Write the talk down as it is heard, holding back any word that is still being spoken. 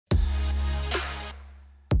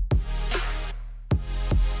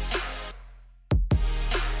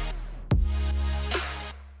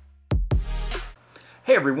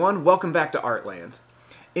Hey everyone, welcome back to Artland.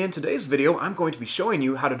 In today's video, I'm going to be showing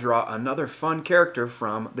you how to draw another fun character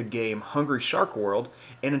from the game Hungry Shark World,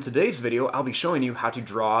 and in today's video, I'll be showing you how to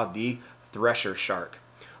draw the Thresher Shark.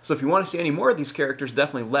 So if you want to see any more of these characters,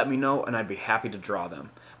 definitely let me know and I'd be happy to draw them.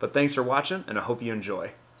 But thanks for watching, and I hope you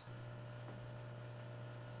enjoy.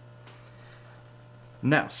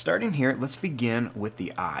 Now, starting here, let's begin with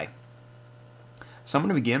the eye. So I'm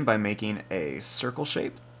going to begin by making a circle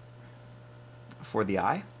shape for the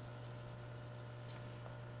eye.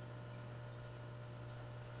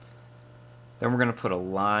 Then we're going to put a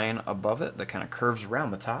line above it that kind of curves around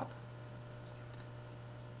the top.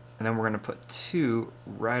 And then we're going to put two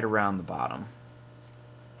right around the bottom.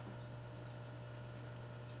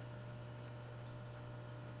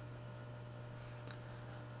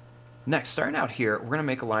 Next, starting out here, we're going to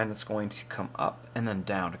make a line that's going to come up and then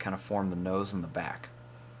down to kind of form the nose and the back.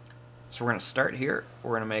 So we're going to start here,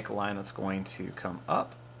 we're going to make a line that's going to come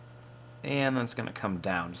up, and then it's going to come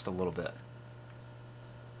down just a little bit.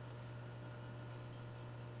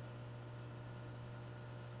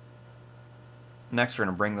 Next, we're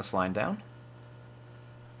going to bring this line down,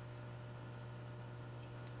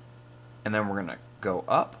 and then we're going to go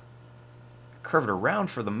up, curve it around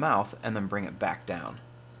for the mouth, and then bring it back down.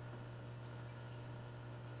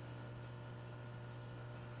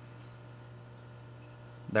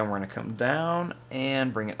 Then we're going to come down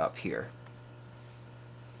and bring it up here.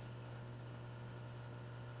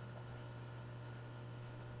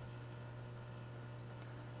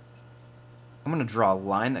 I'm going to draw a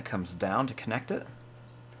line that comes down to connect it.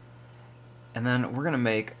 And then we're going to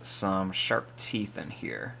make some sharp teeth in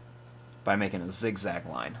here by making a zigzag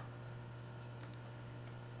line.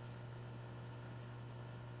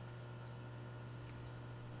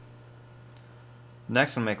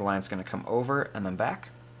 Next, I'm going to make a line that's going to come over and then back.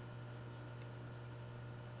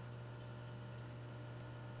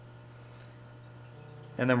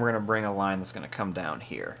 And then we're going to bring a line that's going to come down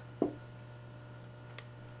here.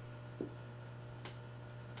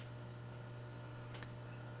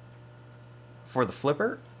 For the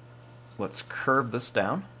flipper, let's curve this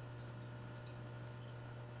down.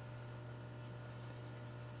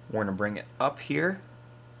 We're going to bring it up here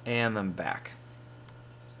and then back.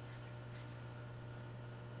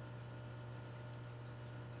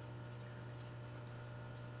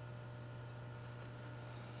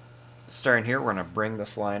 Starting here, we're going to bring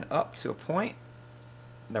this line up to a point,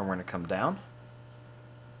 then we're going to come down,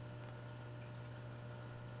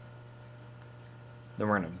 then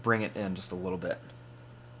we're going to bring it in just a little bit.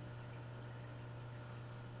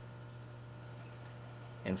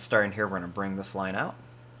 And starting here, we're going to bring this line out,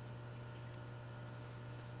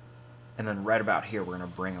 and then right about here, we're going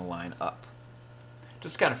to bring a line up.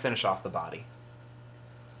 Just kind of finish off the body.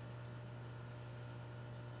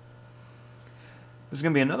 There's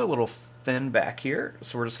going to be another little fin back here,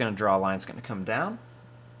 so we're just going to draw a line that's going to come down,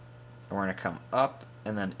 and we're going to come up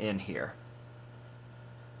and then in here.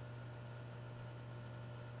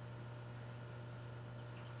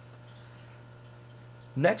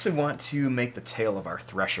 Next, we want to make the tail of our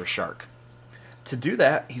Thresher Shark. To do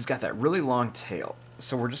that, he's got that really long tail,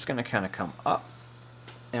 so we're just going to kind of come up,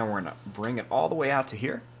 and we're going to bring it all the way out to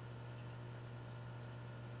here.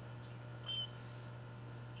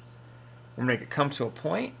 We're going to make it come to a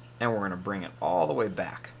point, and we're going to bring it all the way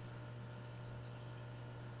back.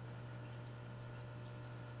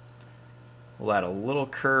 We'll add a little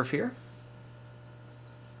curve here.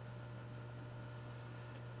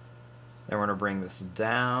 Then we're going to bring this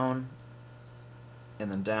down, and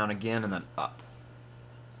then down again, and then up.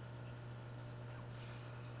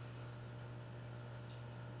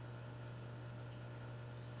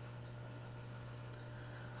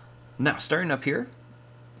 Now, starting up here,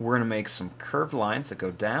 we're going to make some curved lines that go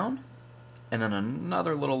down, and then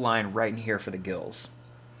another little line right in here for the gills.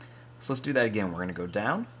 So let's do that again. We're going to go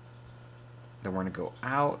down, then we're going to go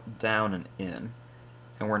out, down, and in.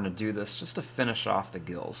 And we're going to do this just to finish off the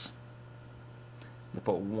gills. We'll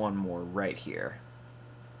put one more right here.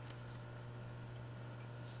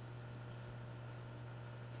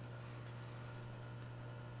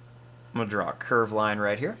 I'm going to draw a curved line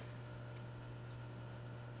right here.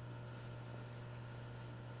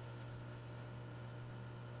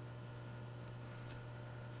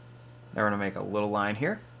 Then we're going to make a little line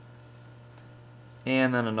here,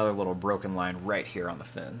 and then another little broken line right here on the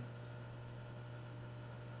fin.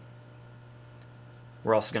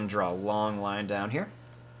 We're also going to draw a long line down here.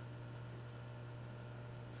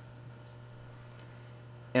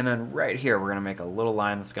 And then right here, we're going to make a little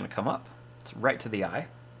line that's going to come up. It's right to the eye.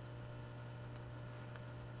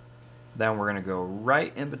 Then we're going to go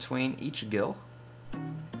right in between each gill.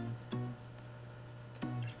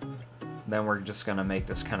 Then we're just going to make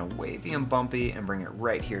this kind of wavy and bumpy and bring it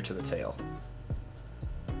right here to the tail.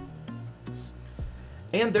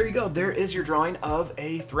 And there you go. There is your drawing of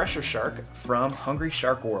a thresher shark from Hungry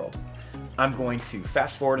Shark World. I'm going to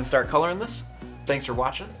fast forward and start coloring this. Thanks for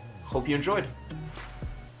watching. Hope you enjoyed.